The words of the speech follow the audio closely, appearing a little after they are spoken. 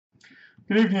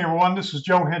Good evening, everyone. This is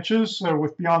Joe Henches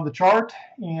with Beyond the Chart,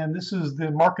 and this is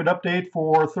the market update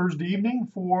for Thursday evening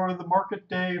for the market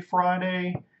day,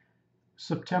 Friday,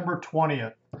 September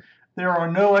 20th. There are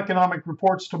no economic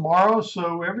reports tomorrow,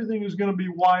 so everything is going to be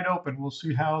wide open. We'll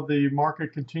see how the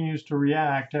market continues to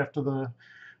react after the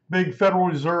big Federal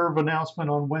Reserve announcement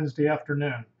on Wednesday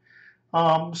afternoon.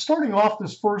 Starting off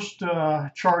this first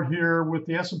chart here with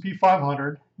the S&P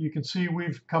 500, you can see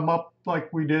we've come up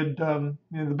like we did the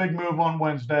big move on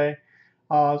Wednesday.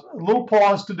 A little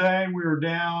pause today. We were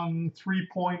down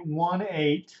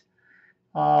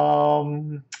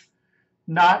 3.18.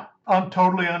 Not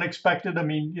totally unexpected. I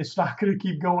mean, it's not going to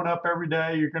keep going up every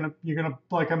day. You're gonna,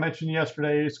 like I mentioned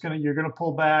yesterday, you're gonna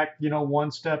pull back. One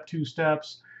step, two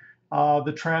steps.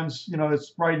 The trends,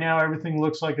 it's right now everything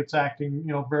looks like it's acting,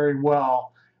 very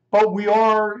well. But we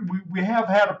have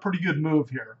had a pretty good move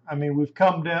here. I mean, we've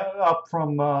come up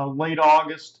from late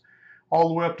August all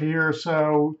the way up to here,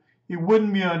 so it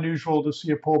wouldn't be unusual to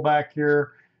see a pullback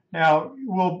here. Now,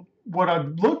 what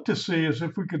I'd look to see is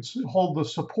if we could hold the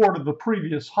support of the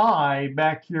previous high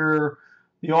back here,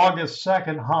 the August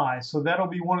 2nd high. So that'll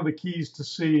be one of the keys to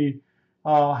see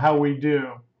how we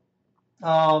do.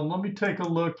 Let me take a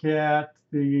look at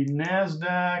the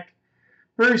Nasdaq.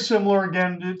 Very similar.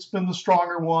 Again, it's been the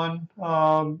stronger one,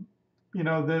 of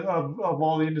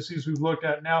all the indices we've looked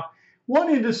at. Now, one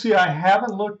index I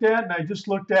haven't looked at, and I just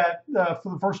looked at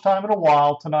for the first time in a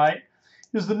while tonight,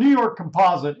 is the New York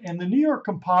Composite. And the New York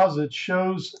Composite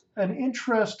shows an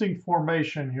interesting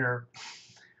formation here.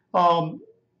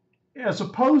 As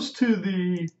opposed to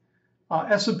the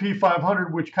S&P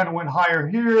 500, which kind of went higher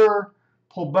here,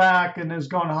 pulled back and has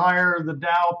gone higher. The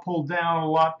Dow pulled down a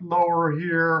lot lower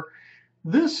here.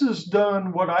 This has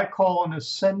done what I call an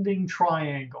ascending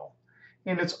triangle,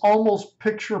 and it's almost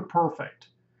picture perfect.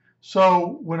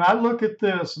 So when I look at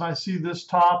this and I see this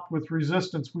top with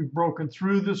resistance, we've broken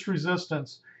through this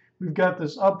resistance. We've got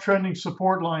this uptrending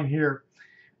support line here.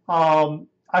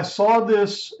 I saw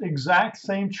this exact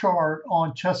same chart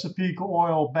on Chesapeake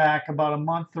Oil back about a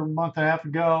month or month and a half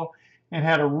ago and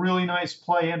had a really nice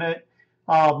play in it.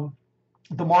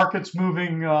 The market's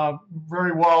moving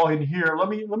very well in here. Let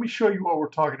me show you what we're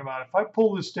talking about. If I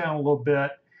pull this down a little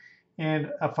bit, and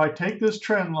if I take this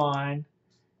trend line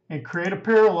and create a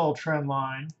parallel trend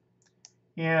line,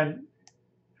 and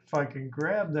if I can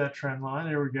grab that trend line,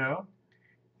 there we go,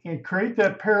 and create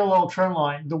that parallel trend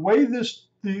line, the way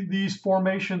these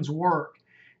formations work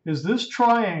is this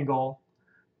triangle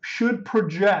should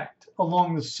project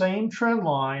along the same trend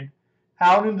line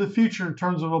out into the future in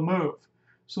terms of a move.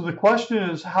 So the question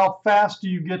is, how fast do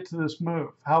you get to this move?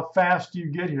 How fast do you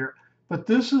get here? But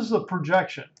this is the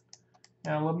projection.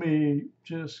 Now let me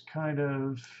just kind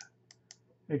of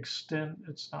extend.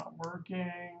 It's not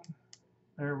working.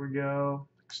 There we go.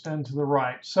 Extend to the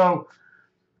right. So,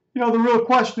 the real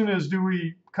question is, do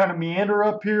we kind of meander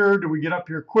up here? Do we get up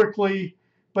here quickly?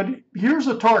 But here's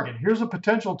a target. Here's a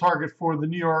potential target for the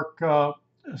New York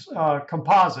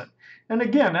Composite. And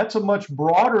again, that's a much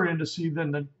broader index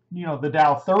than the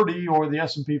Dow 30 or the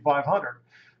S&P 500.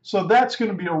 So that's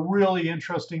going to be a really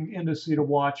interesting index to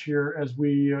watch here as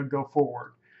we go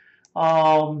forward.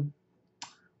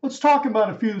 Let's talk about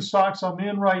a few of the stocks I'm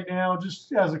in right now,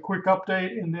 just as a quick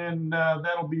update, and then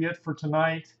that'll be it for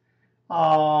tonight.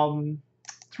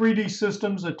 3D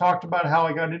Systems, I talked about how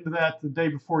I got into that the day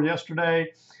before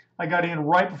yesterday. I got in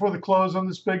right before the close on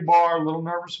this big bar, a little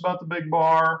nervous about the big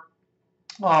bar.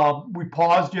 We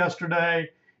paused yesterday,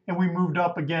 and we moved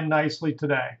up again nicely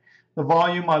today. The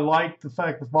volume, I like the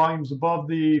fact the volume's above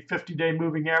the 50-day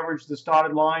moving average. This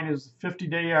dotted line is the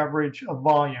 50-day average of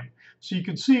volume. So you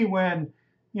can see when,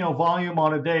 volume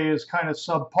on a day is kind of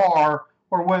subpar,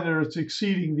 or whether it's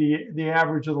exceeding the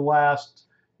average of the last,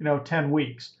 10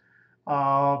 weeks.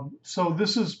 So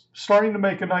this is starting to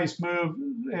make a nice move,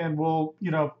 and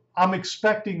I'm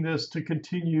expecting this to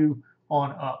continue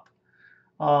on up.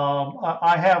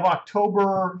 I have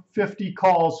October 50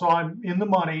 calls, so I'm in the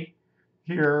money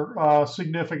here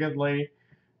significantly.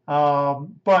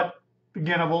 But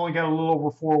again, I've only got a little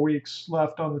over 4 weeks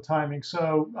left on the timing,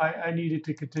 so I needed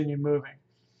to continue moving.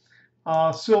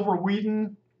 Silver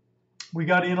Wheaton, we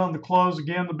got in on the close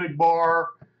again, the big bar.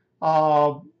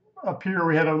 Up here,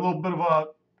 we had a little bit of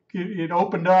it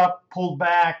opened up, pulled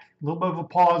back, a little bit of a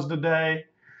pause today.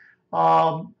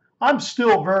 I'm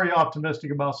still very optimistic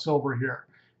about silver here.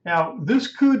 Now,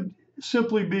 this could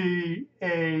simply be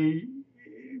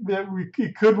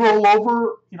it could roll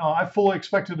over. I fully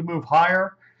expect it to move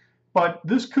higher, but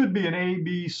this could be an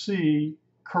ABC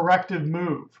corrective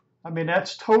move. I mean,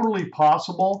 that's totally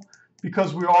possible.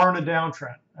 because we are in a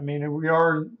downtrend. I mean, we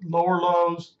are lower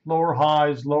lows, lower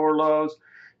highs, lower lows.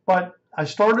 But I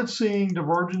started seeing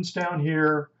divergence down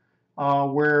here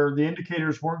where the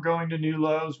indicators weren't going to new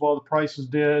lows while the prices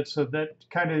did. So that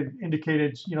kind of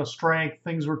indicated, strength,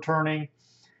 things were turning.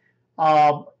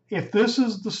 If this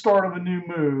is the start of a new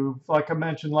move, like I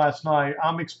mentioned last night,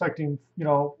 I'm expecting,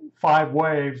 5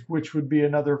 waves, which would be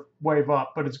another wave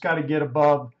up, but it's got to get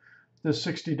above the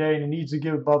 60-day, and it needs to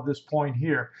get above this point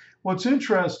here. What's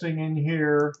interesting in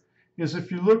here is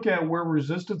if you look at where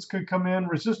resistance could come in,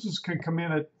 resistance could come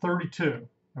in at 32,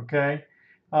 okay?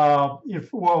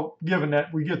 Given that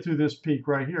we get through this peak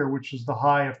right here, which is the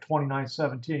high of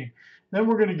 29.17, then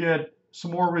we're going to get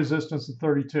some more resistance at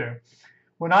 32.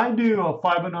 When I do a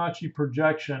Fibonacci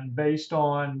projection based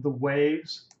on the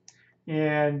waves,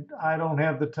 and I don't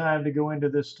have the time to go into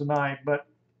this tonight, but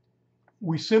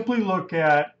we simply look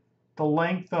at the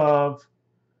length of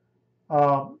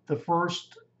the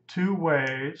first 2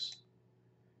 waves,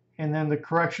 and then the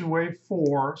correction wave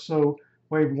 4. So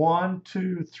wave 1,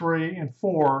 2, 3, and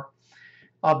 4.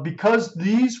 Because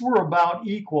these were about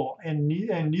equal and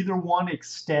neither one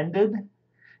extended,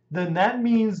 then that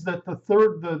means that the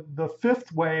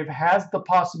 5th wave has the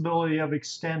possibility of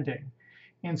extending.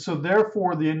 And so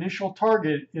therefore the initial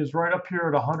target is right up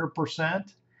here at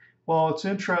 100%. Well, it's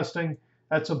interesting,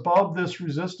 that's above this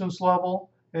resistance level.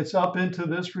 It's up into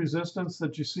this resistance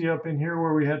that you see up in here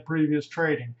where we had previous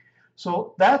trading.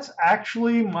 So that's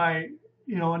actually my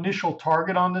initial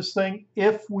target on this thing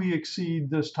if we exceed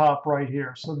this top right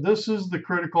here. So this is the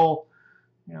critical,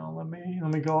 let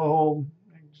me go home.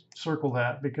 Circle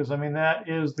that, because I mean that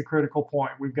is the critical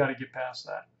point. We've got to get past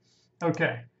that.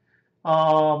 Okay,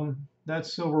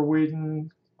 that's Silver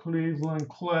Wheaton, Cleveland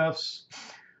Cliffs.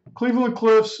 Cleveland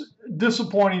Cliffs,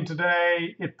 disappointing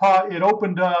today. It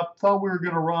opened up, thought we were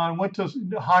going to run, went to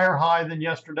a higher high than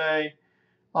yesterday.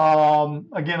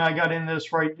 Again, I got in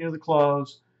this right near the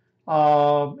close,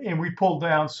 and we pulled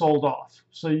down, sold off.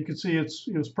 So you can see it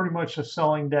was pretty much a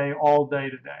selling day all day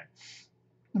today.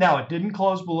 Now, it didn't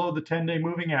close below the 10-day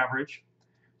moving average,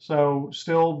 so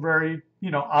still very,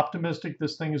 optimistic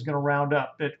this thing is going to round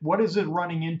up. But what is it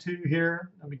running into here?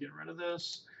 Let me get rid of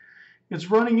this.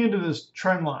 It's running into this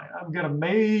trend line. I've got a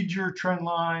major trend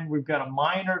line, we've got a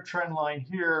minor trend line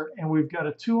here, and we've got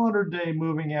a 200-day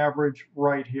moving average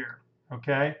right here,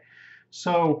 okay?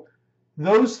 So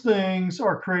those things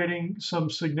are creating some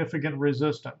significant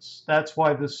resistance. That's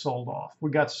why this sold off.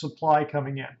 We got supply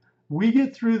coming in. We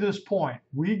get through this point,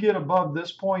 we get above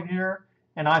this point here,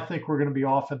 and I think we're going to be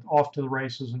off to the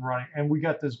races and running. And we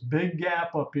got this big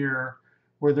gap up here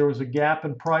where there was a gap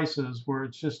in prices where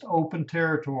it's just open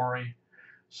territory.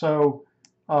 So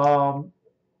again,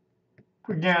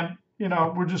 I'm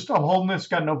holding this,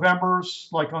 got Novembers,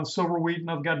 like on Silver Wheaton,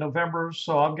 I've got Novembers,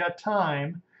 so I've got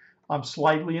time. I'm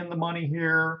slightly in the money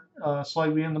here,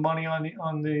 slightly in the money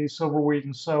on the Silver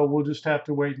Wheaton, so we'll just have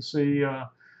to wait and see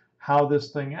how this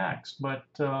thing acts. But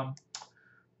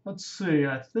let's see,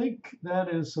 I think that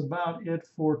is about it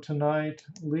for tonight.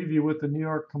 I'll leave you with the New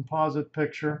York Composite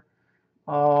picture.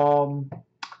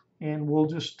 And we'll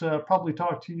just probably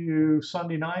talk to you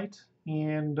Sunday night.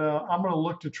 And I'm going to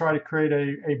look to try to create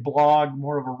a blog,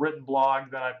 more of a written blog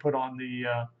that I put on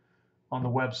the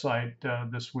website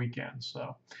this weekend.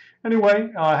 So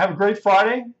anyway, have a great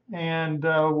Friday, and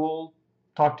we'll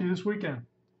talk to you this weekend.